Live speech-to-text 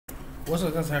What's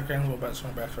up, guys? How can I about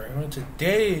some back right?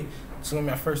 Today, it's gonna be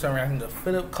my first time reacting to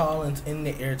Philip Collins in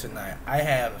the Air Tonight. I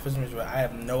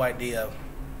have no idea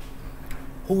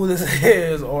who this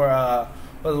is or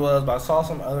what it was, but I saw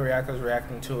some other reactors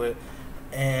reacting to it,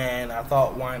 and I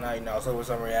thought, why not? You know, so was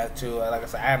something to react to. Like I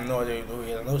said, I have no idea who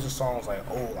he is. I know this song's like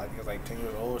old, I think it's like 10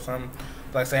 years old or something.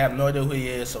 But like I said, I have no idea who he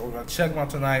is, so we're gonna check him out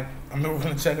tonight. I know we're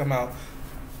gonna check him out.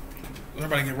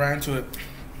 Everybody get right into it.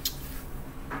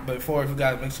 But before, if you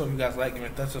guys, make sure you guys like, give me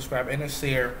a thumbs, subscribe, and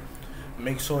share.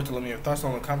 Make sure to let me know your thoughts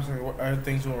on the comments and what other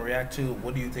things you want to react to.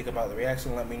 What do you think about the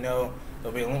reaction? Let me know.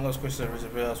 There'll be a link in the description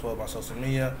as well as my social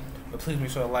media. But please make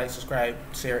sure to like, subscribe,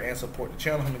 share, and support the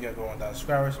channel. Help me get going 1,000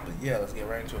 subscribers. But yeah, let's get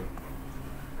right into it.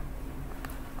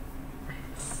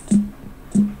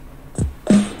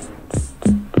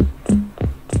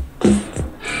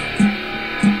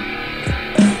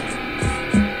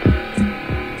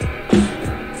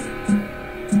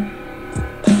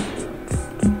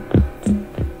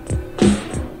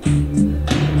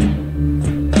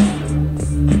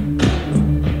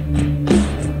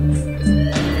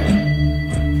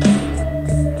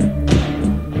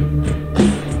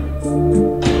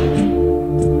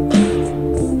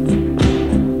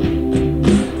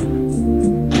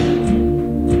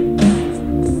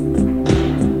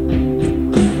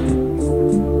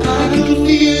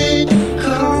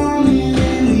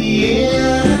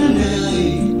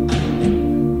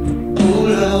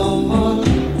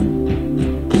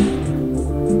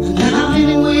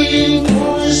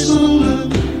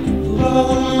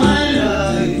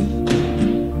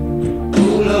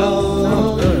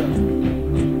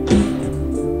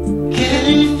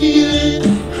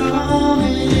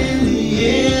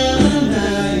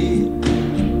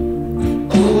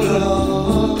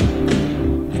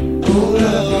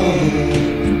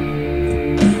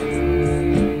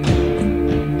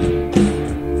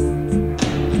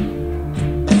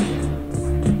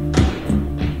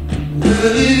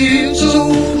 You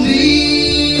told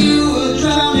me you were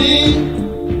drowning.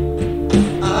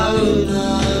 I would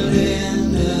not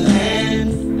lend a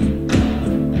hand.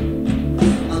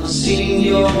 I've seen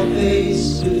your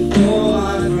face before,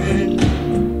 my friend,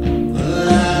 but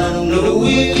I don't know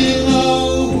if you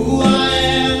know who I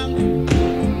am.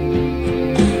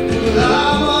 But I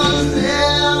was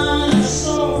there and I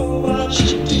saw what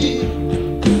you did.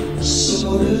 I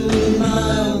saw it with my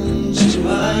own two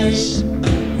eyes.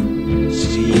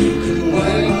 You could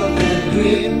wipe off that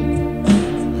grin.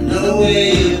 Another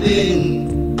way you've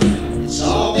been. It's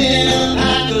all been a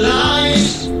pack of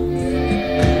lies.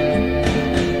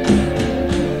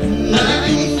 And I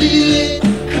can feel it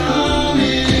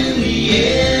coming in the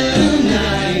air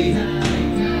tonight.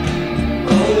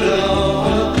 Oh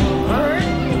Lord.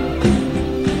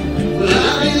 Well,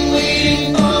 I've been waiting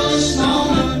for this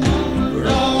moment for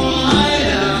all my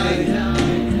life.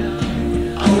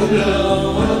 Oh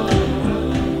Lord.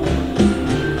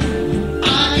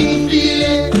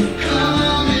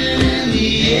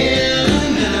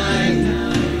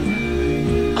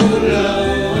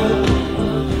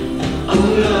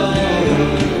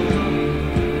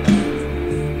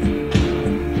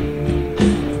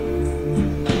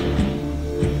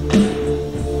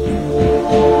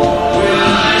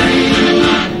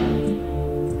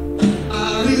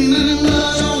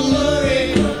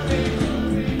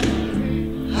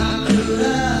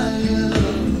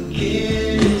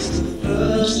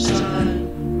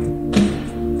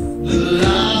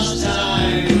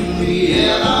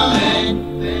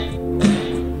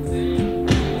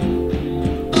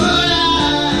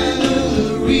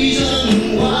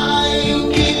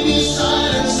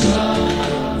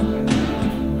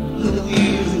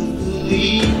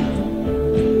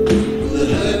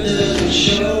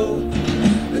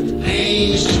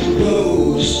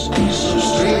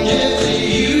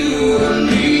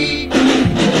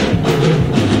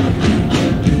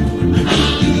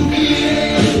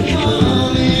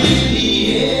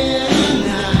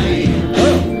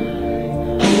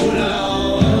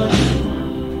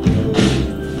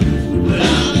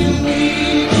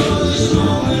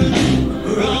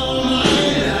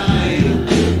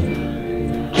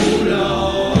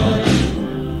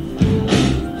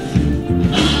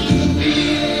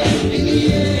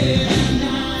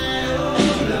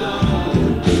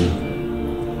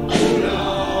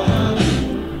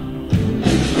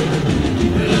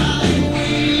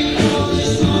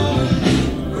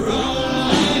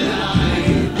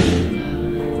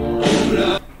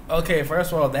 Okay,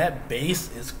 first of all, that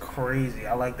bass is crazy.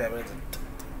 I like that.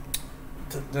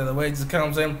 The way it just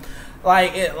comes in,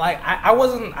 I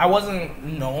wasn't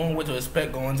knowing what to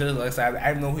expect going to this. Like I said, I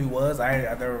didn't know who he was. I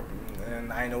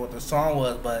didn't know what the song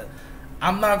was, but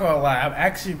I'm not gonna lie, I'm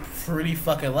actually pretty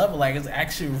fucking love it. Like, it's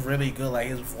actually really good. Like,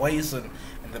 his voice and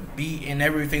the beat and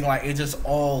everything, like, it just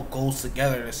all goes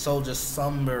together. It's so just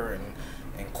somber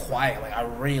and quiet. Like, I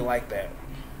really like that.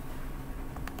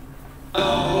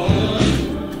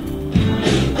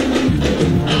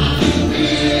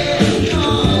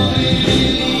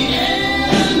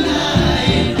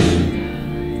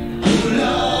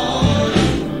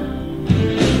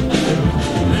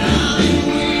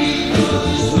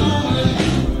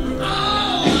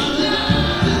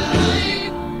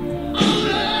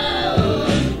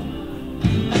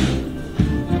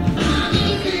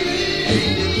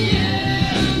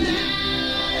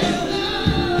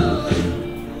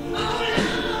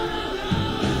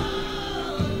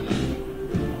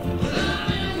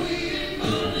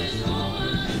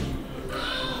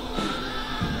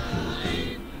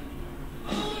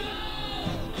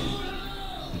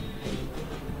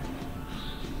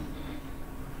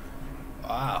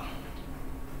 Wow.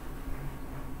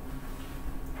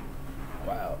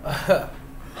 Wow.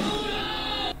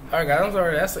 Alright, guys, I'm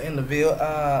sorry. That's the end of the video.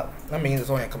 I mean, it's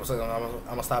only a couple seconds. I'm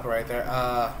gonna stop it right there.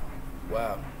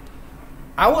 Wow.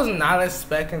 I was not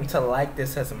expecting to like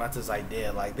this as much as I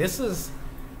did. Like, this is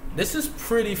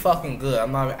pretty fucking good.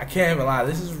 I can't even lie.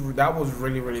 That was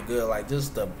really, really good. Like,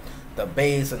 just the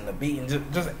bass and the beat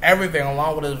and just everything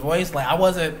along with his voice. Like, I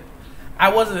wasn't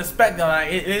expecting.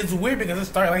 Like, it's weird because it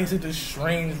started like he's in this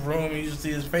strange room. You just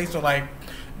see his face, so like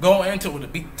going into it with the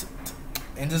beat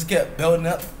and just kept building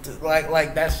up.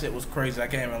 Like that shit was crazy. I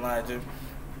can't even lie, dude.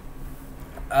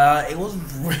 It was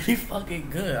really fucking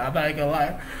good. I'm not gonna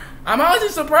lie. I'm honestly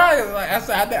surprised. Like I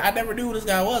said, I never knew who this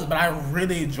guy was, but I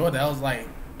really enjoyed it.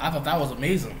 I thought that was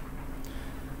amazing.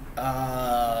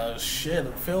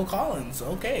 Shit, Phil Collins.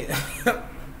 Okay.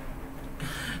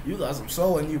 You got some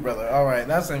soul in you, brother. All right,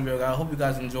 that's the video, guys. I hope you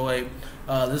guys enjoyed.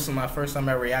 This is my first time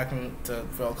ever reacting to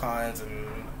Phil Collins, and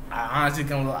I honestly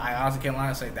can't lie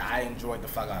and say that I enjoyed the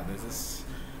fuck out of this.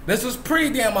 This was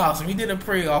pretty damn awesome. He did a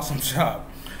pretty awesome job.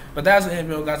 But that's the end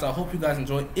video, guys. I hope you guys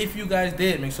enjoyed. If you guys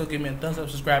did, make sure to give me a thumbs up,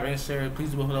 subscribe, and share.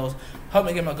 Please do both of those. Help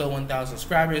me get my goal 1,000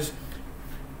 subscribers.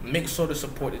 Make sure to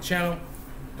support the channel.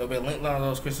 There'll be a link down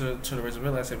those to the RZA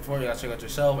Real, like I said before. You guys check out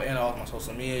yourself and all of my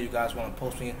social media. You guys want to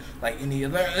post me like any?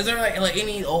 Is there like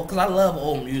any old? Because I love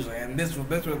old music, and this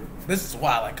is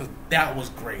why, like, because that was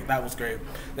great. That was great.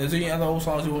 If there's any other old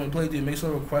songs you want to play, dude, make sure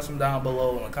to request them down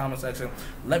below in the comment section.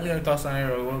 Let me know your thoughts on it,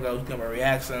 or we'll go get my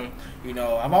reaction. You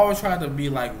know, I've always tried to be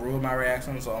like real with my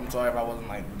reaction, so I'm sorry if I wasn't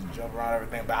like jumping around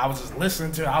everything. But I was just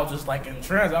listening to it. I was just like in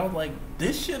trance. I was like,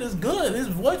 this shit is good. His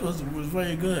voice was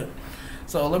very good.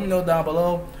 So let me know down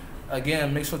below.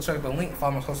 Again, make sure to check the link,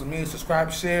 follow my social media,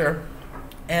 subscribe, share,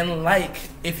 and like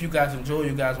if you guys enjoy.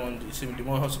 You guys want to see me do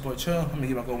more, help support the channel. Let me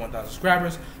get my goal 1,000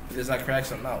 subscribers. This is like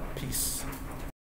Reaction. I'm out. Peace.